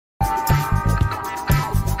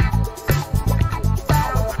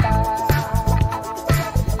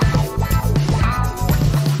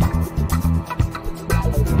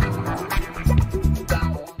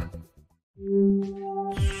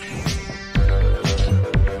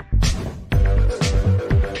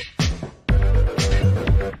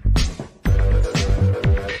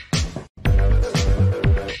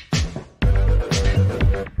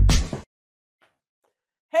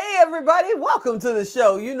Welcome to the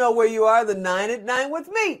show. You know where you are, the 9 at 9 with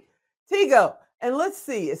me, Tigo. And let's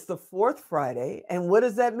see, it's the fourth Friday. And what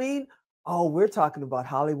does that mean? Oh, we're talking about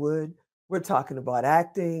Hollywood. We're talking about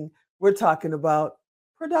acting. We're talking about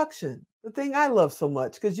production, the thing I love so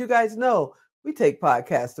much, because you guys know we take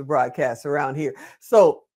podcasts to broadcast around here.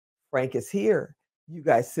 So Frank is here. You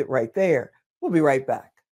guys sit right there. We'll be right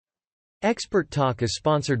back. Expert Talk is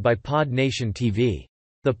sponsored by Pod Nation TV,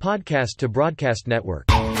 the podcast to broadcast network.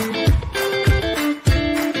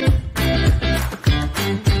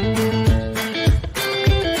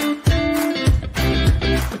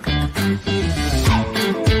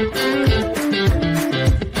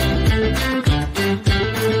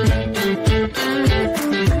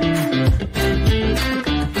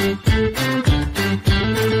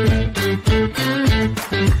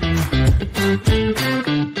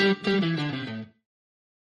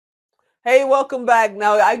 Hey, welcome back.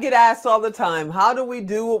 Now, I get asked all the time, how do we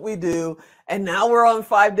do what we do? And now we're on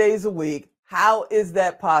 5 days a week. How is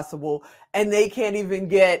that possible? And they can't even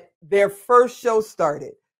get their first show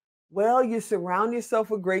started. Well, you surround yourself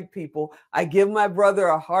with great people. I give my brother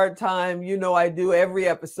a hard time. You know, I do every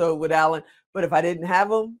episode with Alan. But if I didn't have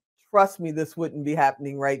him, trust me, this wouldn't be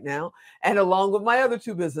happening right now. And along with my other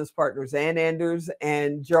two business partners, Ann Anders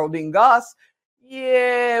and Geraldine Goss,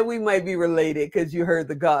 yeah, we might be related because you heard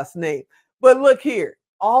the Goss name. But look here,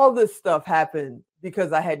 all this stuff happened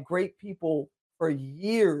because I had great people for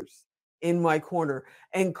years in my corner,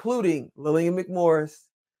 including Lillian McMorris,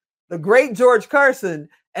 the great George Carson,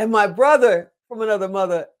 and my brother from another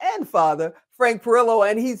mother and father, Frank Perillo.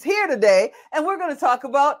 And he's here today, and we're going to talk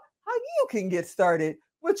about how you can get started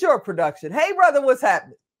with your production. Hey, brother, what's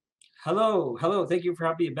happening? Hello. Thank you for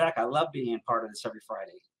having me back. I love being part of this every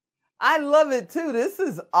Friday. I love it too. This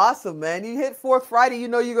is awesome, man. You hit fourth Friday. You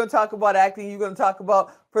know you're going to talk about acting. You're going to talk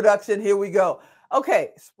about production. Here we go. Okay,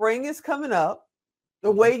 spring is coming up. The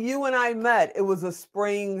way you and I met, it was a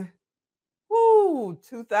spring,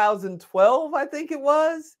 2012, I think it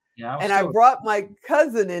was. Yeah. And I brought my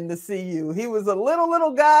cousin in to see you. He was a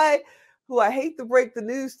little guy who, I hate to break the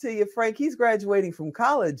news to you, Frank, he's graduating from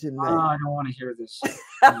college in May. Oh, I don't want to hear this.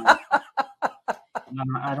 No,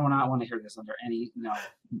 I do not want to hear this under any, no.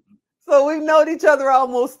 So we've known each other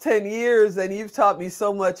almost 10 years, and you've taught me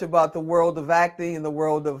so much about the world of acting and the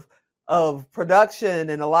world of production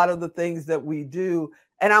and a lot of the things that we do.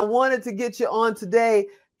 And I wanted to get you on today.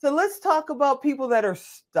 So let's talk about people that are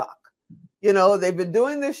stuck. You know, they've been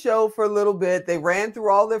doing this show for a little bit. They ran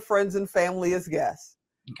through all their friends and family as guests.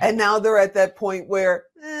 Okay. And now they're at that point where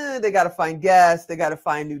they got to find guests. They got to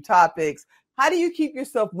find new topics. How do you keep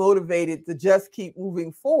yourself motivated to just keep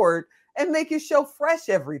moving forward and make your show fresh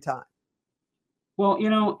every time? Well, you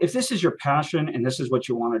know, if this is your passion and this is what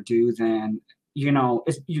you want to do, then, you know,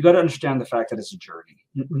 you got to understand the fact that it's a journey.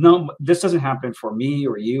 No, this doesn't happen for me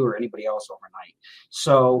or you or anybody else overnight.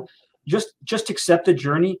 So just accept the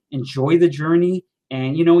journey, enjoy the journey,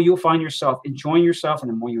 and, you know, you'll find yourself enjoying yourself. And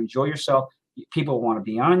the more you enjoy yourself, people want to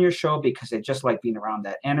be on your show because they just like being around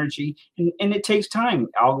that energy. And it takes time,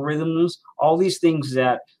 algorithms, all these things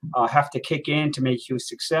that have to kick in to make you a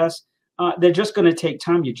success. They're just going to take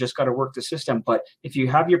time. You just got to work the system. But if you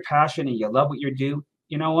have your passion and you love what you do,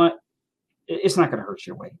 you know what? It's not going to hurt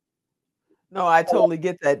your way. No, I totally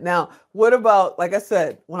get that. Now, what about, like I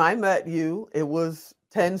said, when I met you, it was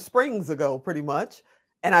 10 springs ago, pretty much.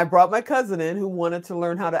 And I brought my cousin in who wanted to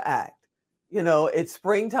learn how to act. You know, it's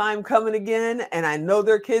springtime coming again. And I know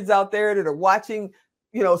there are kids out there that are watching,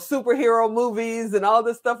 you know, superhero movies and all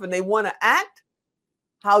this stuff, and they want to act.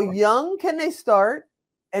 How young can they start?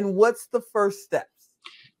 And what's the first steps?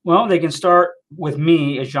 Well, they can start with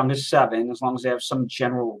me as young as 7, as long as they have some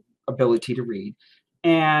general ability to read.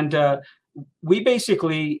 And we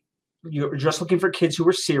basically, you're just looking for kids who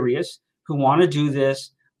are serious, who want to do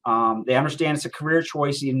this. They understand it's a career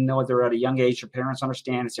choice, even though they're at a young age. Your parents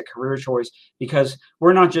understand it's a career choice because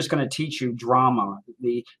we're not just going to teach you drama.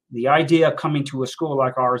 The idea of coming to a school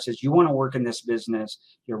like ours is you want to work in this business.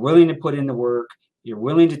 You're willing to put in the work. You're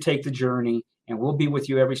willing to take the journey. And we'll be with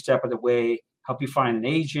you every step of the way, help you find an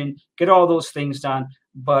agent, get all those things done.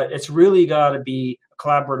 But it's really got to be a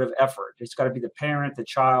collaborative effort. It's got to be the parent, the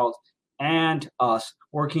child, and us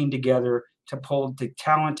working together to pull the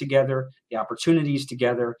talent together, the opportunities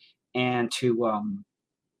together, and to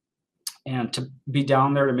be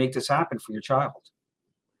down there to make this happen for your child.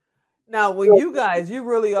 Now, when you guys, you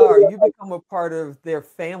really are, you become a part of their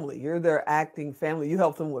family. You're their acting family. You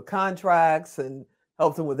help them with contracts and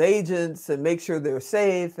help them with agents and make sure they're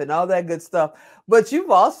safe and all that good stuff. But you've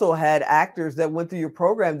also had actors that went through your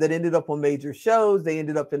program that ended up on major shows. They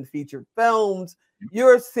ended up in featured films.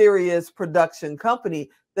 You're a serious production company.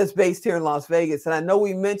 that's based here in Las Vegas. And I know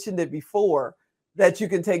we mentioned it before that you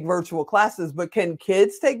can take virtual classes, but can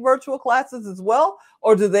kids take virtual classes as well?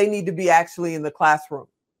 Or do they need to be actually in the classroom?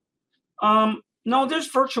 No, there's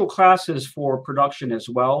virtual classes for production as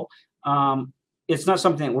well. It's not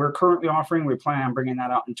something that we're currently offering. We plan on bringing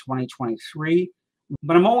that out in 2023.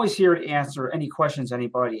 But I'm always here to answer any questions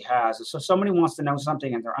anybody has. So if somebody wants to know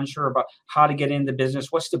something and they're unsure about how to get into business,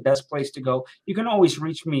 what's the best place to go, you can always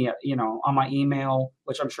reach me, on my email,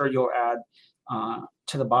 which I'm sure you'll add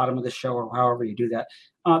to the bottom of the show or however you do that.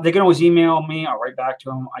 They can always email me. I'll write back to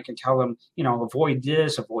them. I can tell them, avoid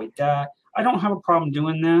this, avoid that. I don't have a problem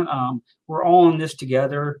doing that. We're all in this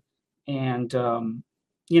together. And,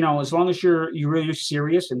 as long as you're really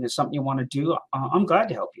serious and it's something you want to do, I'm glad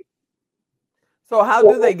to help you. So how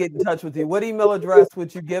do they get in touch with you? What email address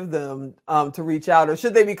would you give them to reach out? Or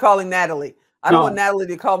should they be calling Natalie? I don't want Natalie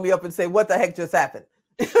to call me up and say, what the heck just happened?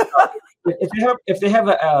 If they have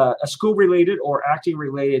a school-related or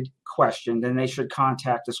acting-related question, then they should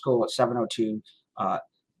contact the school at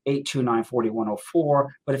 702-829-4104.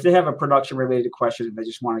 But if they have a production-related question and they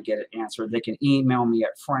just want to get it answered, they can email me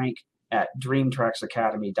at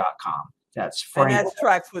frank@dreamtracksacademy.com. That's Frank. And that's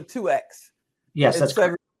Tracks with 2X. Yes, that's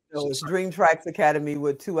correct. It's Dream Tracks Academy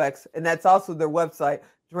with 2X. And that's also their website,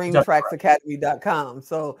 dreamtracksacademy.com.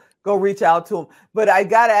 So go reach out to them. But I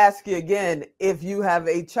got to ask you again, if you have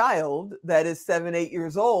a child that is 7, 8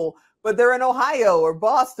 years old, but they're in Ohio or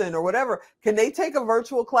Boston or whatever, can they take a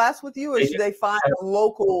virtual class with you, or should they find a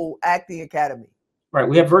local acting academy? Right.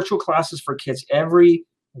 We have virtual classes for kids every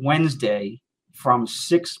Wednesday from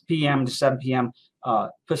 6 p.m. to 7 p.m.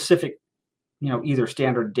 Pacific, either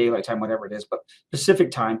standard daylight time, whatever it is, but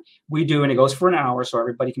Pacific time we do, and it goes for an hour so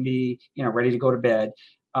everybody can be, ready to go to bed.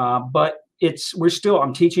 But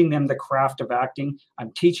I'm teaching them the craft of acting.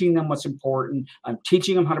 I'm teaching them what's important. I'm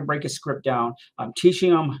teaching them how to break a script down. I'm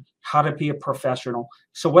teaching them how to be a professional.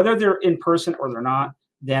 So whether they're in person or they're not,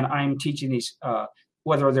 then I'm teaching these,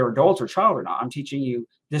 whether they're adults or child or not, I'm teaching you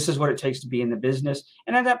this is what it takes to be in the business.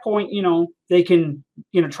 And at that point, they can,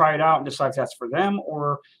 try it out and decide if that's for them,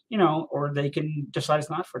 or they can decide it's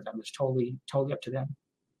not for them. It's totally up to them.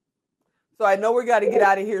 So I know we got to get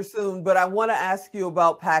out of here soon, but I want to ask you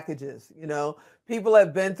about packages. People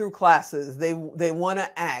have been through classes. They want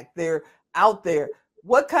to act. They're out there.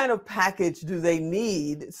 What kind of package do they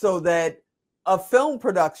need so that a film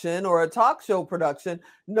production or a talk show production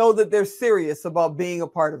know that they're serious about being a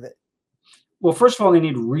part of it? Well, first of all, they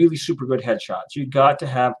need really super good headshots. You got to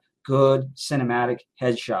have good cinematic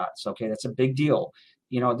headshots. Okay, that's a big deal.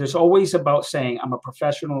 There's always about saying I'm a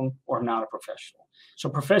professional or I'm not a professional. So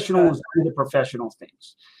professional is the professional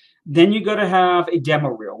things. Then you got to have a demo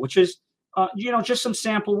reel, which is, just some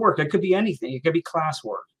sample work. It could be anything. It could be class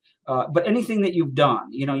work. But anything that you've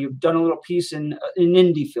done, you've done a little piece in an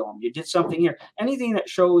indie film. You did something here. Anything that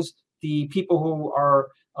shows the people who are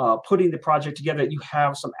putting the project together that you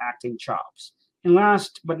have some acting chops. And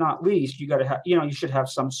last but not least, you got to have, you should have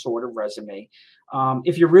some sort of resume.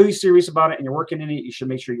 If you're really serious about it and you're working in it, you should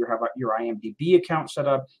make sure you have your IMDb account set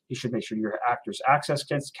up. You should make sure your Actors Access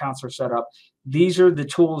accounts are set up. These are the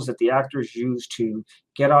tools that the actors use to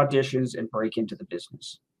get auditions and break into the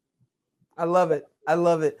business. I love it. I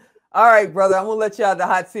love it. All right, brother, I'm going to let you out the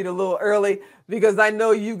hot seat a little early because I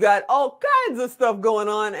know you got all kinds of stuff going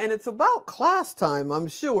on, and it's about class time, I'm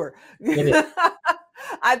sure.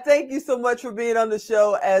 I thank you so much for being on the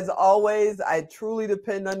show. As always, I truly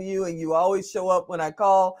depend on you, and you always show up when I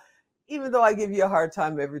call, even though I give you a hard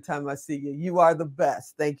time every time I see you. You are the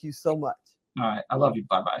best. Thank you so much. All right. I love you.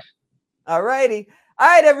 Bye-bye. All righty. All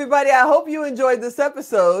right, everybody. I hope you enjoyed this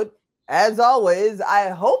episode. As always, I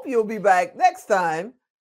hope you'll be back next time.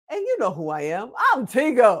 And you know who I am. I'm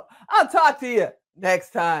Tigo. I'll talk to you next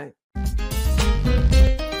time.